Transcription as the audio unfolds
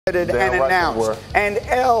And announced, and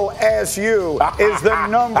LSU is the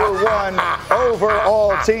 #1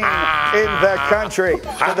 overall team in the country,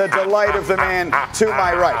 to the delight of the man to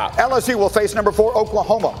my right. LSU will face #4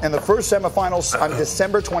 Oklahoma in the first semifinals on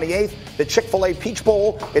December 28th, the Chick-fil-A Peach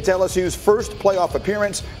Bowl. It's LSU's first playoff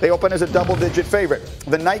appearance. They open as a double-digit favorite.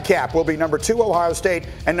 The nightcap will be #2 Ohio State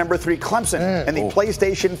and #3 Clemson in the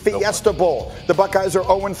PlayStation Fiesta Bowl. The Buckeyes are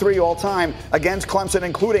 0-3 all-time against Clemson,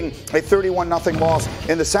 including a 31-0 loss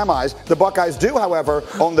in the semis. The Buckeyes do, however,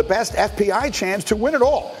 own the best FPI chance to win it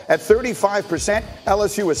all at 35%.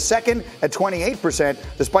 LSU is second at 28%,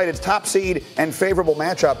 despite its top seed and favorable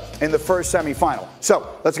matchup in the first semifinal. So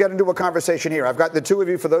let's get into a conversation here. I've got the two of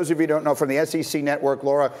you, for those of you who don't know, from the SEC Network,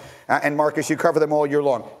 Laura and Marcus. You cover them all year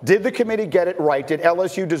long. Did the committee get it right? Did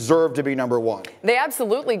LSU deserve to be #1? They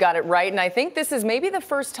absolutely got it right, and I think this is maybe the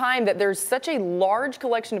first time that there's such a large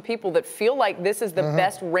collection of people that feel like this is the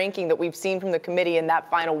best ranking that we've seen from the committee in that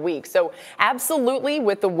final week. So absolutely,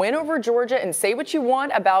 with the win over Georgia, and say what you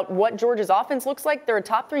want about what Georgia's offense looks like, they're a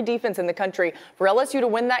top 3 defense in the country. For LSU to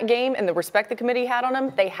win that game and the respect the committee had on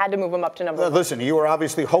them, they had to move them up to #1. Listen, you were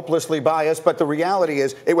obviously hopelessly biased, but the reality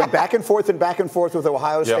is it went back and forth with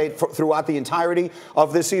Ohio State throughout the entirety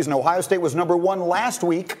of this season. Ohio State was #1 last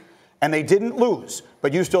week, and they didn't lose.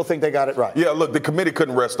 But you still think they got it right? Yeah, look, the committee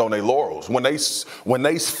couldn't rest on their laurels. When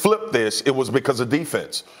they flipped this, it was because of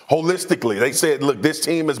defense. Holistically, they said, look, this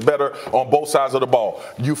team is better on both sides of the ball.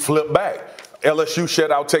 You flip back. LSU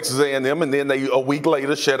shut out Texas A&M, and then they, a week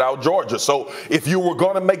later, shut out Georgia. So if you were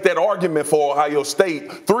going to make that argument for Ohio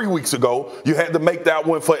State 3 weeks ago, you had to make that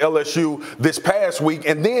one for LSU this past week.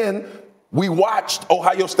 And then we watched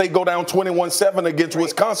Ohio State go down 21-7 against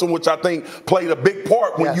Wisconsin, which I think played a big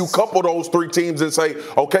part when you couple those 3 teams and say,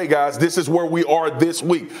 okay, guys, this is where we are this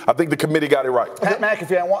week. I think the committee got it right. Pat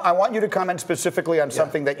McAfee, I want you to comment specifically on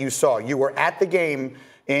something that you saw. You were at the game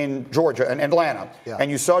in Georgia and Atlanta, and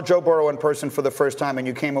you saw Joe Burrow in person for the first time, and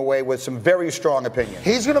you came away with some very strong opinions.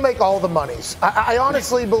 He's going to make all the monies. I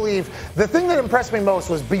honestly believe the thing that impressed me most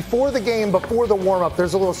was before the game, before the warm-up,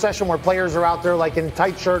 there's a little session where players are out there like in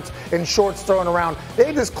tight shirts and shorts throwing around. They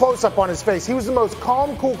had this close-up on his face. He was the most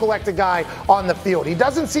calm, cool, collected guy on the field. He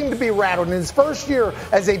doesn't seem to be rattled. In his first year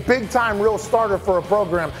as a big-time real starter for a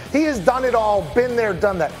program, he has done it all, been there,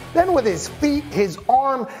 done that. Then with his feet, his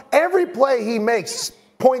arm, every play he makes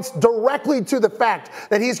points directly to the fact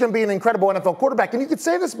that he's going to be an incredible NFL quarterback. And you could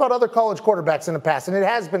say this about other college quarterbacks in the past, and it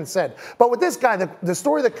has been said. But with this guy, the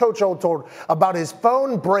story that Coach O told about his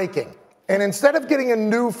phone breaking, and instead of getting a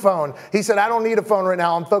new phone, he said, I don't need a phone right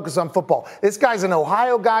now. I'm focused on football. This guy's an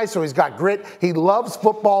Ohio guy, so he's got grit. He loves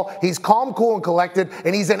football. He's calm, cool, and collected,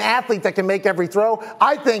 and he's an athlete that can make every throw.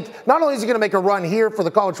 I think not only is he going to make a run here for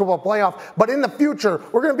the college football playoff, but in the future,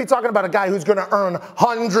 we're going to be talking about a guy who's going to earn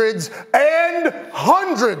hundreds and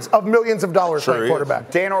hundreds of millions of dollars for a quarterback.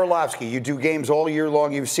 Dan Orlovsky, you do games all year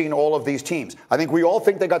long. You've seen all of these teams. I think we all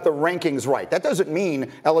think they got the rankings right. That doesn't mean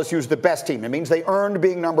LSU's the best team. It means they earned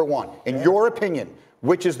being #1. In your opinion,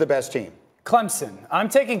 which is the best team? Clemson. I'm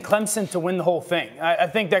taking Clemson to win the whole thing. I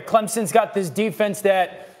think that Clemson's got this defense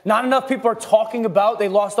that not enough people are talking about. They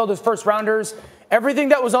lost all those first rounders. Everything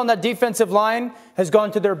that was on that defensive line has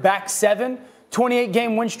gone to their back 7,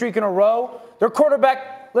 28-game win streak in a row. Their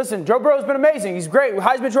quarterback, listen, Joe Burrow's been amazing. He's great.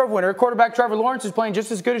 Heisman Trophy winner. Quarterback Trevor Lawrence is playing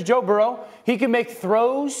just as good as Joe Burrow. He can make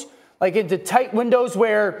throws like into tight windows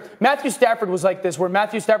where Matthew Stafford was like this, where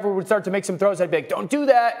Matthew Stafford would start to make some throws. I'd be like, don't do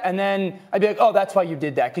that. And then I'd be like, oh, that's why you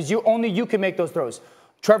did that, because only you can make those throws.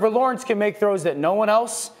 Trevor Lawrence can make throws that no one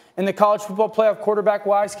else in the college football playoff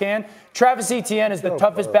quarterback-wise can. Travis Etienne is the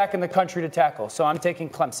toughest back in the country to tackle, so I'm taking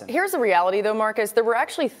Clemson. Here's the reality, though, Marcus. There were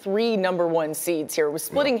actually 3 #1 seeds here. We're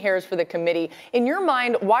splitting hairs for the committee. In your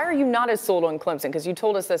mind, why are you not as sold on Clemson? Because you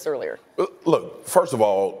told us this earlier. Look, first of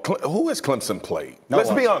all, who has Clemson played?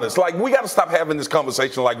 Let's be honest. Like, we got to stop having this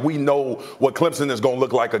conversation like we know what Clemson is going to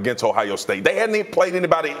look like against Ohio State. They hadn't even played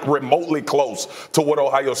anybody remotely close to what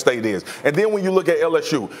Ohio State is. And then when you look at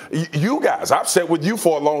LSU, you guys, I've said with you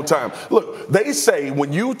for a long time, look, they say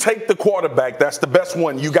when you take the quarterback, that's the best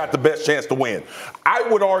one, you got the best chance to win. I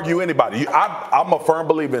would argue anybody. I'm a firm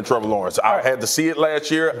believer in Trevor Lawrence. I had to see it last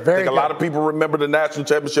year. I think a lot of people remember the national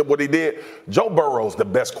championship, what he did. Joe Burrow's the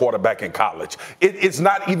best quarterback in college. It's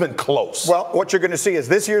not even close. Well, what you're going to see is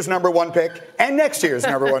this year's #1 pick and next year's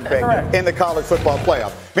 #1 pick in the college football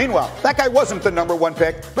playoff. Meanwhile, that guy wasn't the #1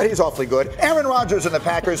 pick, but he's awfully good. Aaron Rodgers and the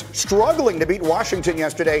Packers struggling to beat Washington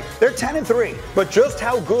yesterday. They're 10-3, but just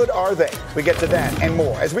how good are they? We get to that and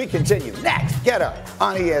more as we continue next. Get Up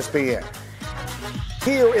on ESPN.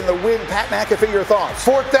 Here in the win, Pat McAfee, your thoughts.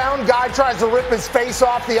 4th down, guy tries to rip his face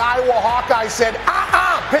off. The Iowa Hawkeye said,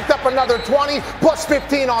 picked up another 20 plus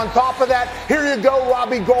 15 on top of that. Here you go,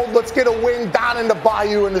 Robbie Gould. Let's get a win down in the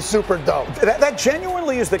Bayou in the Superdome. That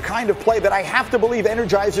genuinely is the kind of play that I have to believe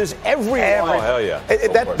energizes everyone. Oh, hell yeah.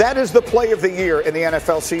 That is the play of the year in the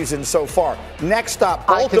NFL season so far. Next up,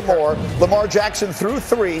 Baltimore. Lamar Jackson threw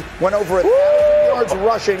 3, went over 1,000 yards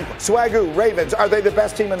rushing. Swagoo, Ravens, are they the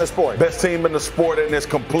best team in the sport? Best team in the sport, and it's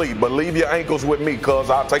complete. But leave your ankles with me, cuz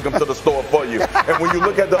I'll take them to the store for you. And when you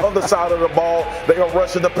look at the other side of the ball, they are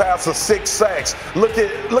rushing the passer 6 sacks. Look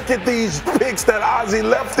at these picks that Ozzie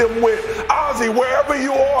left them with. Ozzie, wherever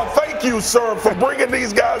you are, thank you, sir, for bringing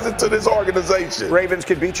these guys into this organization. Ravens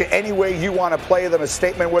can beat you any way you want to play them. A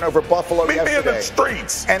statement win over Buffalo Meet yesterday. me in the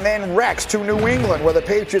streets. And then Rex to New England, where the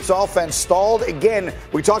Patriots offense stalled again.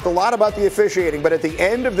 We talked a lot about the officiating, but at the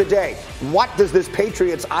end of the day, what does this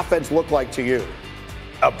Patriots offense look like to you?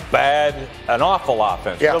 An awful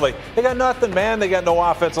offense, really. They got nothing, man. They got no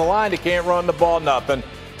offensive line. They can't run the ball, nothing.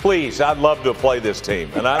 Please, I'd love to play this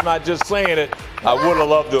team. And I'm not just saying it. I would have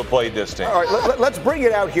loved to have played this team. All right, let's bring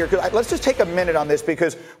it out here. Let's just take a minute on this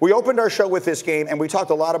because we opened our show with this game and we talked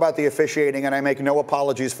a lot about the officiating, and I make no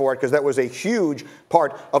apologies for it because that was a huge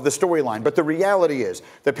part of the storyline. But the reality is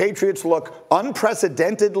the Patriots look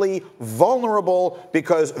unprecedentedly vulnerable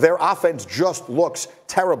because their offense just looks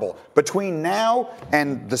terrible. Between now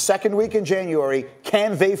and the second week in January,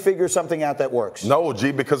 can they figure something out that works? No,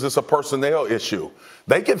 G, because it's a personnel issue.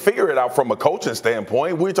 They can figure it out from a coaching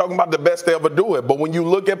standpoint. We're talking about the best they ever do it. But when you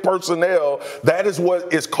look at personnel, that is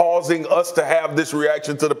what is causing us to have this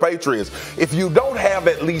reaction to the Patriots. If you don't have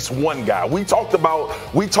at least one guy, we talked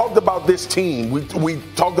about this team. We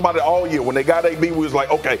talked about it all year. When they got AB, we was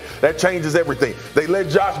like, okay, that changes everything. They let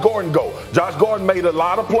Josh Gordon go. Josh Gordon made a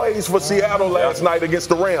lot of plays for Seattle last night against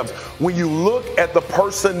the Rams. When you look at the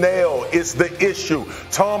personnel, it's the issue.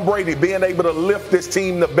 Tom Brady being able to lift this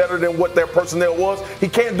team to better than what their personnel was, he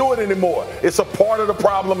can't do it anymore. It's a part of the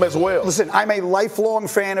problem as well. Listen, I'm a lifelong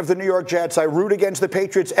fan of the New York Jets. I root against the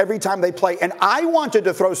Patriots every time they play. And I wanted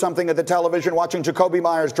to throw something at the television watching Jacoby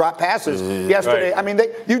Myers drop passes yesterday. Right. I mean,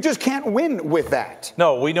 you just can't win with that.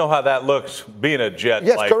 No, we know how that looks being a Jet.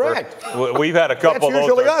 Yes, correct. We've had a couple of those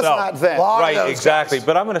usually ourselves. Us, not them. Right, exactly. Guys.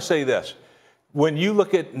 But I'm going to say this. When you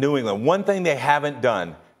look at New England, one thing they haven't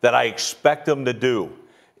done that I expect them to do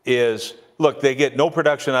is, look, they get no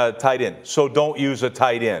production out of tight end, so don't use a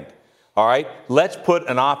tight end. All right, let's put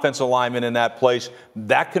an offensive lineman in that place.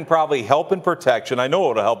 That can probably help in protection. I know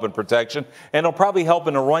it'll help in protection, and it'll probably help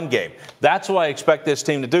in the run game. That's what I expect this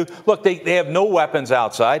team to do. Look, they have no weapons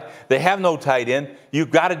outside. They have no tight end.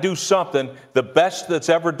 You've got to do something. The best that's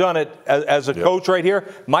ever done it as a coach right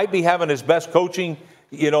here might be having his best coaching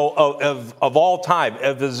of all time,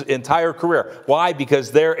 of his entire career. Why?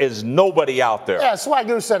 Because there is nobody out there. Yeah,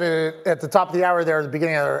 Swagoo said it at the top of the hour there at the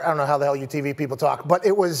beginning of I don't know how the hell you TV people talk, but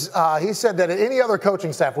it was, he said that any other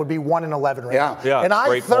coaching staff would be 1-11 right now. Yeah, and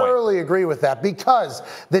I thoroughly agree with that because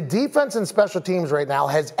the defense and special teams right now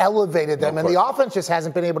has elevated them, and the offense just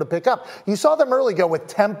hasn't been able to pick up. You saw them early go with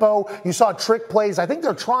tempo. You saw trick plays. I think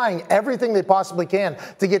they're trying everything they possibly can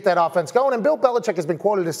to get that offense going, and Bill Belichick has been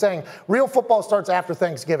quoted as saying, real football starts after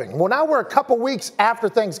Thanksgiving. Well, now we're a couple weeks after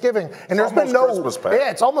Thanksgiving, and there's been no Christmas, yeah,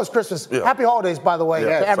 it's almost Christmas. Yeah. Happy holidays, by the way,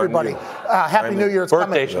 to everybody. Happy New Year. It's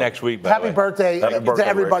Birthday's coming. Next week. Happy birthday to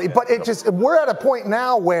everybody. But it just we're at a point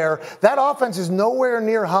now where that offense is nowhere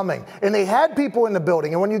near humming, and they had people in the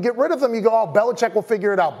building, and when you get rid of them, you go, oh, Belichick will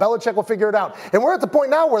figure it out. Belichick will figure it out, and we're at the point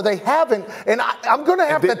now where they haven't, and I'm going to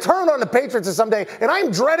have to turn on the Patriots someday, and I'm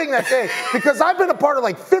dreading that day because I've been a part of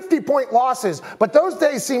like 50-point losses, but those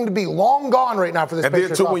days seem to be long gone right now for this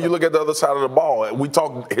Patriots offense. When you look at the other side of the ball, we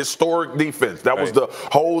talk historic defense. That was the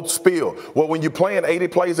whole spiel. Well, when you're playing 80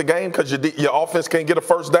 plays a game because your offense can't get a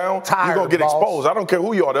first down, you're going to get exposed. I don't care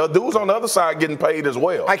who you are. The dudes on the other side getting paid as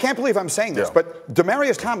well. I can't believe I'm saying this, but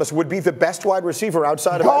Demaryius Thomas would be the best wide receiver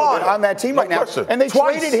outside of on that team right now. And they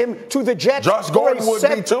traded him to the Jets. Josh Gordon would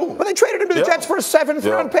be too. But they traded him to the Jets for a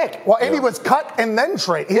 7th-round pick. Well, and he was cut and then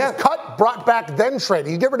traded. He was cut, brought back, then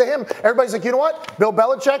traded. You get rid of him, everybody's like, you know what? Bill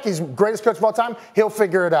Belichick, he's the greatest coach of all time. He'll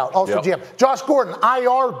figure it out. Also, GM. Josh Gordon,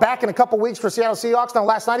 IR, back in a couple weeks for Seattle Seahawks. Now,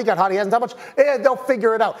 last night he got hot. He hasn't done much. Yeah, they'll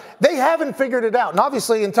figure it out. They haven't figured it out. And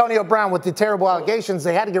obviously, Antonio Brown, with the terrible allegations,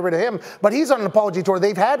 they had to get rid of him. But he's on an apology tour.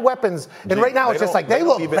 They've had weapons. And right now, it's just like they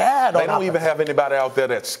look bad. They don't even have anybody out there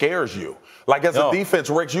that scares you. Like, as a defense,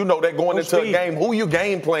 Rex, you know they're going into a game. Who you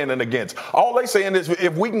game planning against? All they saying is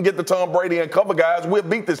if we can get the Tom Brady and cover guys, we'll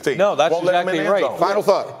beat this team. No, that's exactly right. Final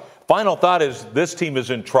thought. Final thought is this team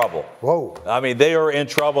is in trouble. Whoa. I mean, they are in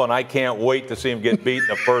trouble, and I can't wait to see them get beat in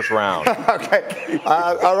the first round. Okay.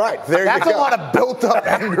 All right. There you go. That's a lot of built-up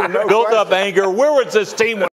anger. Built-up anger. Where was this team when